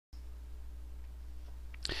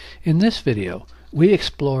In this video, we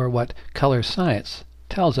explore what color science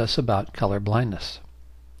tells us about color blindness.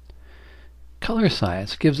 Color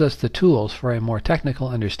science gives us the tools for a more technical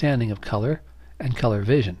understanding of color and color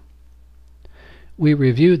vision. We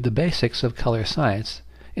reviewed the basics of color science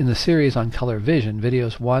in the series on color vision,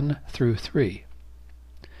 videos 1 through 3.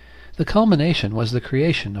 The culmination was the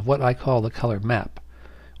creation of what I call the color map,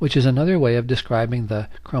 which is another way of describing the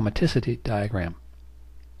chromaticity diagram.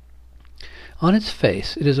 On its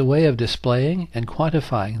face, it is a way of displaying and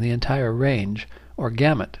quantifying the entire range or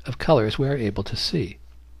gamut of colors we are able to see.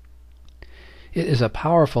 It is a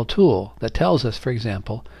powerful tool that tells us, for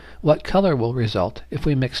example, what color will result if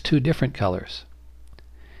we mix two different colors.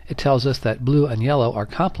 It tells us that blue and yellow are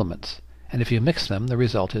complements, and if you mix them, the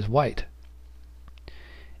result is white.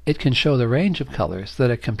 It can show the range of colors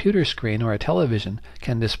that a computer screen or a television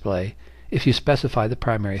can display if you specify the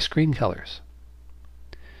primary screen colors.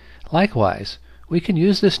 Likewise, we can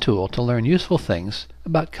use this tool to learn useful things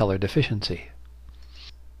about color deficiency.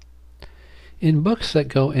 In books that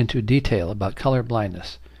go into detail about color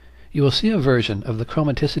blindness, you will see a version of the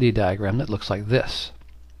chromaticity diagram that looks like this.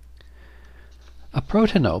 A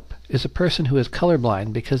protanope is a person who is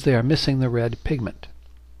colorblind because they are missing the red pigment.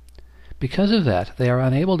 Because of that, they are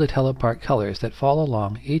unable to tell apart colors that fall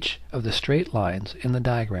along each of the straight lines in the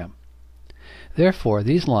diagram. Therefore,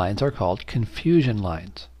 these lines are called confusion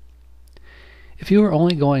lines. If you were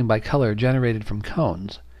only going by color generated from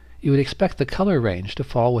cones, you would expect the color range to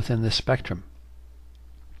fall within this spectrum.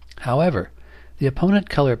 However, the opponent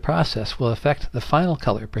color process will affect the final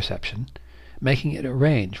color perception, making it a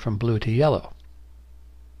range from blue to yellow.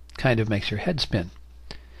 Kind of makes your head spin.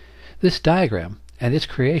 This diagram and its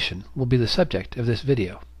creation will be the subject of this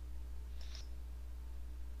video.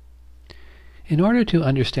 In order to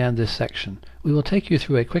understand this section, we will take you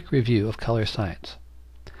through a quick review of color science.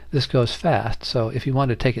 This goes fast, so if you want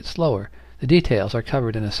to take it slower, the details are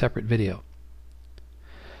covered in a separate video.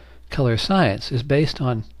 Color science is based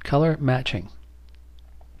on color matching.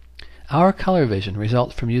 Our color vision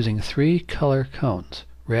results from using three color cones,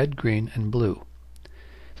 red, green, and blue.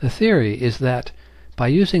 The theory is that by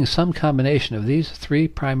using some combination of these three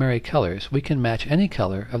primary colors, we can match any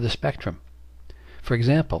color of the spectrum. For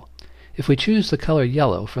example, if we choose the color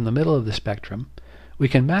yellow from the middle of the spectrum, we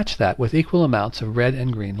can match that with equal amounts of red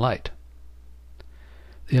and green light.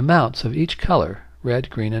 The amounts of each color, red,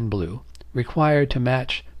 green, and blue, required to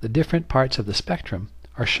match the different parts of the spectrum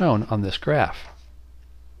are shown on this graph.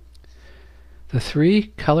 The three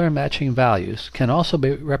color matching values can also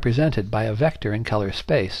be represented by a vector in color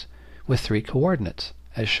space with three coordinates,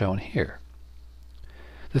 as shown here.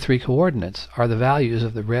 The three coordinates are the values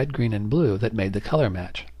of the red, green, and blue that made the color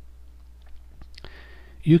match.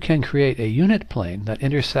 You can create a unit plane that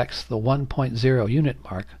intersects the 1.0 unit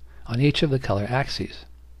mark on each of the color axes.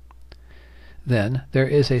 Then there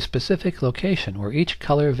is a specific location where each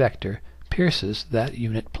color vector pierces that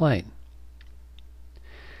unit plane.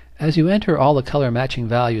 As you enter all the color matching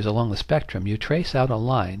values along the spectrum, you trace out a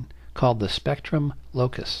line called the spectrum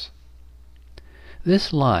locus.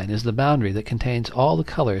 This line is the boundary that contains all the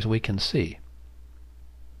colors we can see.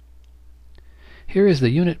 Here is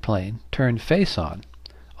the unit plane turned face on,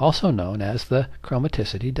 also known as the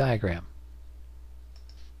chromaticity diagram.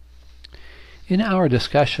 In our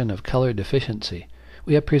discussion of color deficiency,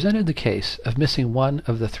 we have presented the case of missing one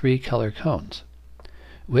of the three color cones,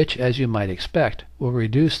 which, as you might expect, will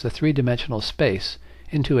reduce the three-dimensional space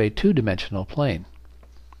into a two-dimensional plane.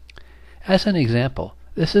 As an example,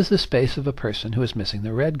 this is the space of a person who is missing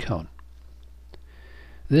the red cone.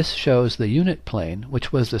 This shows the unit plane,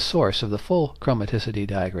 which was the source of the full chromaticity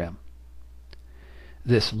diagram.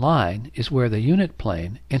 This line is where the unit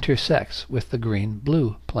plane intersects with the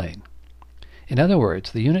green-blue plane. In other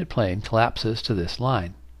words, the unit plane collapses to this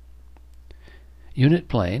line. Unit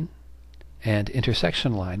plane and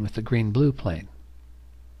intersection line with the green-blue plane.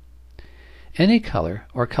 Any color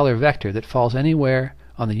or color vector that falls anywhere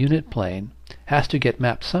on the unit plane has to get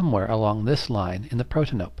mapped somewhere along this line in the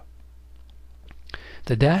protanope.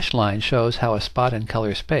 The dashed line shows how a spot in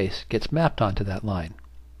color space gets mapped onto that line.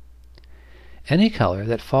 Any color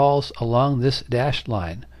that falls along this dashed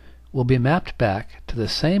line will be mapped back to the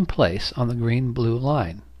same place on the green-blue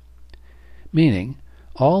line, meaning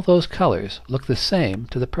all those colors look the same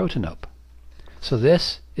to the protanope. So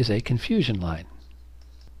this is a confusion line.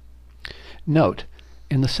 Note,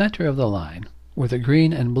 in the center of the line, where the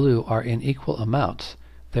green and blue are in equal amounts,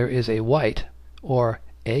 there is a white or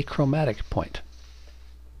achromatic point.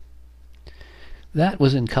 That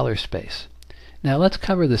was in color space. Now let's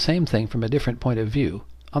cover the same thing from a different point of view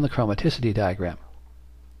on the chromaticity diagram.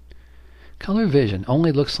 Color vision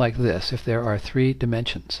only looks like this if there are three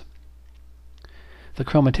dimensions.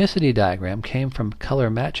 The chromaticity diagram came from color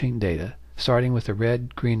matching data, starting with the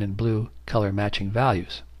red, green, and blue color matching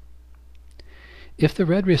values. If the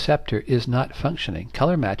red receptor is not functioning,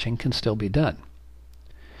 color matching can still be done.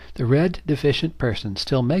 The red deficient person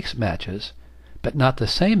still makes matches, but not the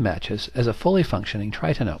same matches as a fully functioning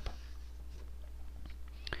tritanope.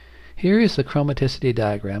 Here is the chromaticity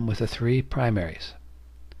diagram with the three primaries.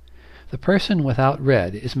 The person without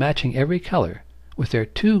red is matching every color with their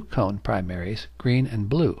two cone primaries, green and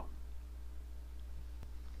blue.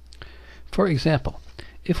 For example,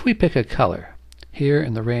 if we pick a color, here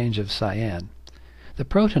in the range of cyan, the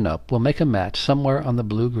protanope will make a match somewhere on the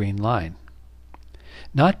blue-green line.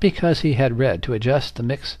 Not because he had red to adjust the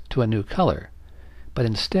mix to a new color, but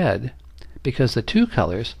instead because the two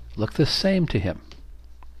colors look the same to him.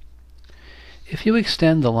 If you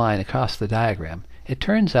extend the line across the diagram, it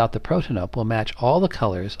turns out the protanope will match all the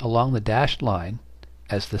colors along the dashed line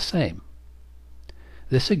as the same.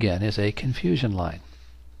 This again is a confusion line.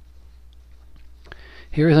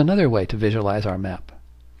 Here is another way to visualize our map.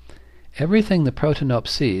 Everything the protanope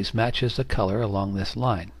sees matches the color along this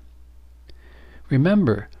line.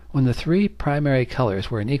 Remember, when the three primary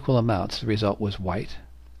colors were in equal amounts, the result was white.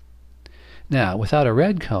 Now, without a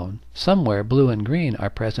red cone, somewhere blue and green are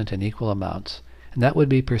present in equal amounts, and that would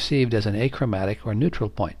be perceived as an achromatic or neutral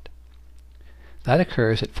point. That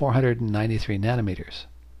occurs at 493 nanometers.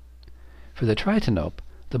 For the tritanope,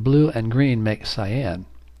 the blue and green make cyan.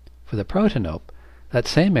 For the protanope, that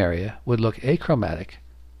same area would look achromatic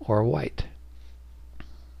or white.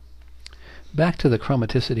 Back to the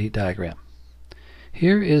chromaticity diagram.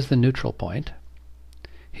 Here is the neutral point.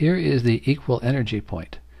 Here is the equal energy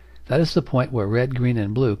point. That is the point where red, green,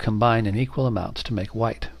 and blue combine in equal amounts to make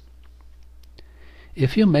white.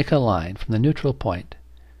 If you make a line from the neutral point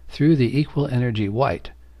through the equal energy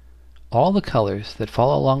white, all the colors that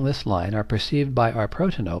fall along this line are perceived by our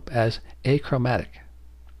protanope as achromatic.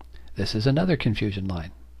 This is another confusion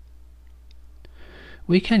line.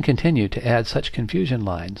 We can continue to add such confusion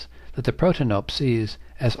lines that the protanope sees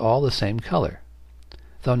as all the same color,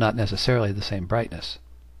 though not necessarily the same brightness.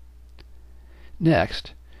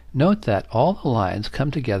 Next, note that all the lines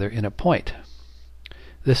come together in a point.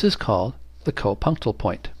 This is called the copunctal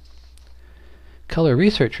point. Color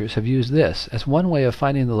researchers have used this as one way of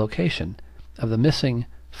finding the location of the missing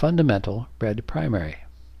fundamental red primary.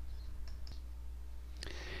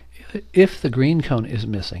 If the green cone is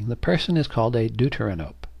missing, the person is called a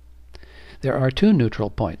deuteranope. There are two neutral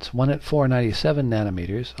points, one at 497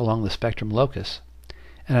 nanometers along the spectrum locus,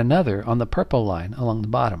 and another on the purple line along the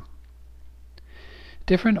bottom.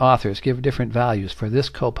 Different authors give different values for this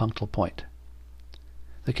copunctal point.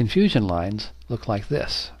 The confusion lines look like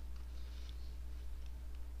this.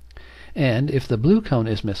 And if the blue cone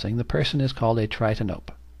is missing, the person is called a tritanope.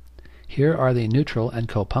 Here are the neutral and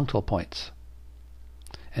copunctal points.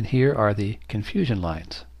 And here are the confusion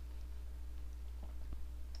lines.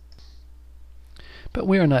 But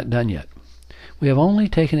we are not done yet. We have only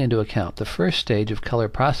taken into account the first stage of color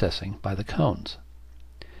processing by the cones.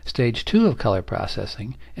 Stage 2 of color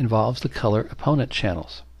processing involves the color opponent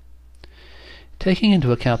channels. Taking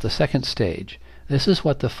into account the second stage, this is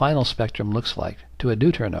what the final spectrum looks like to a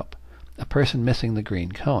deuteranope, a person missing the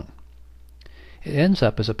green cone. It ends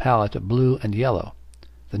up as a palette of blue and yellow.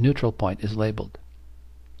 The neutral point is labeled.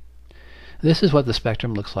 This is what the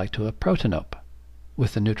spectrum looks like to a protanope,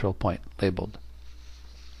 with the neutral point labeled.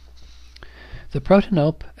 The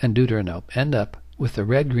protanope and deuteranope end up with the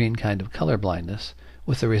red-green kind of color blindness,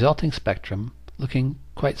 with the resulting spectrum looking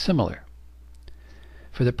quite similar.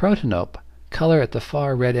 For the protanope, color at the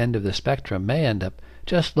far red end of the spectrum may end up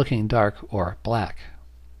just looking dark or black.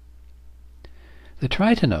 The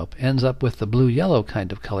tritanope ends up with the blue-yellow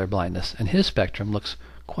kind of color blindness, and his spectrum looks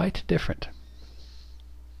quite different.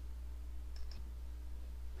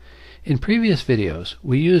 In previous videos,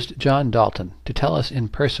 we used John Dalton to tell us in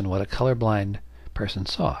person what a colorblind person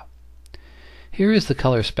saw. Here is the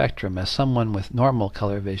color spectrum as someone with normal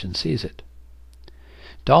color vision sees it.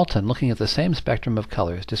 Dalton, looking at the same spectrum of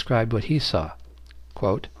colors, described what he saw.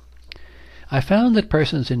 Quote, "I found that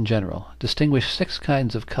persons in general distinguish 6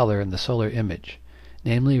 kinds of color in the solar image,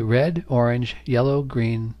 namely red, orange, yellow,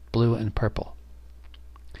 green, blue, and purple.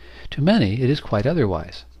 To many it is quite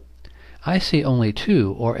otherwise. I see only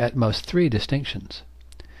 2 or at most 3 distinctions.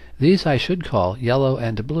 These I should call yellow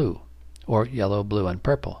and blue, or yellow, blue, and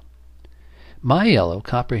purple. My yellow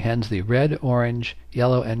comprehends the red, orange,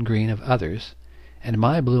 yellow, and green of others, and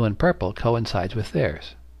my blue and purple coincides with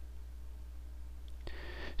theirs."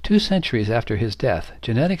 2 centuries after his death,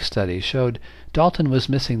 genetic studies showed Dalton was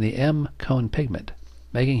missing the M cone pigment,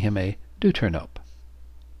 making him a deuteranope.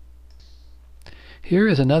 Here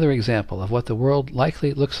is another example of what the world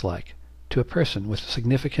likely looks like to a person with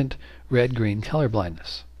significant red-green color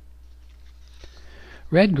blindness.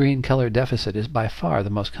 Red-green color deficit is by far the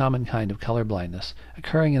most common kind of color blindness,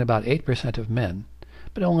 occurring in about 8% of men,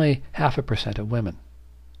 but only 0.5% of women.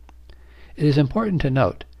 It is important to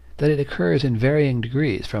note that it occurs in varying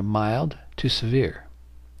degrees from mild to severe.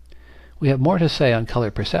 We have more to say on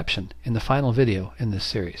color perception in the final video in this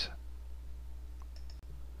series.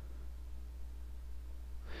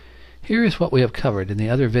 Here is what we have covered in the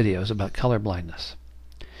other videos about color blindness.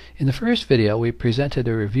 In the first video, we presented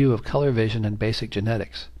a review of color vision and basic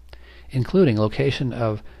genetics, including location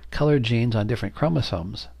of colored genes on different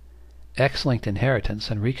chromosomes, X-linked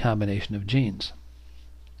inheritance, and recombination of genes.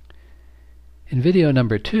 In video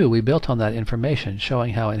number 2, we built on that information,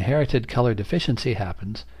 showing how inherited color deficiency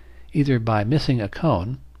happens either by missing a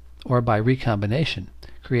cone or by recombination,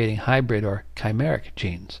 creating hybrid or chimeric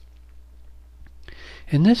genes.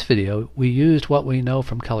 In this video, we used what we know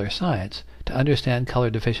from color science to understand color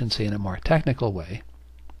deficiency in a more technical way.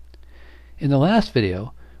 In the last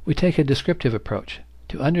video, we take a descriptive approach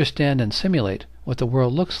to understand and simulate what the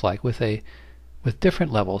world looks like with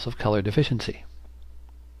different levels of color deficiency.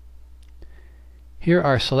 Here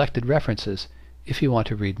are selected references if you want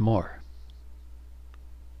to read more.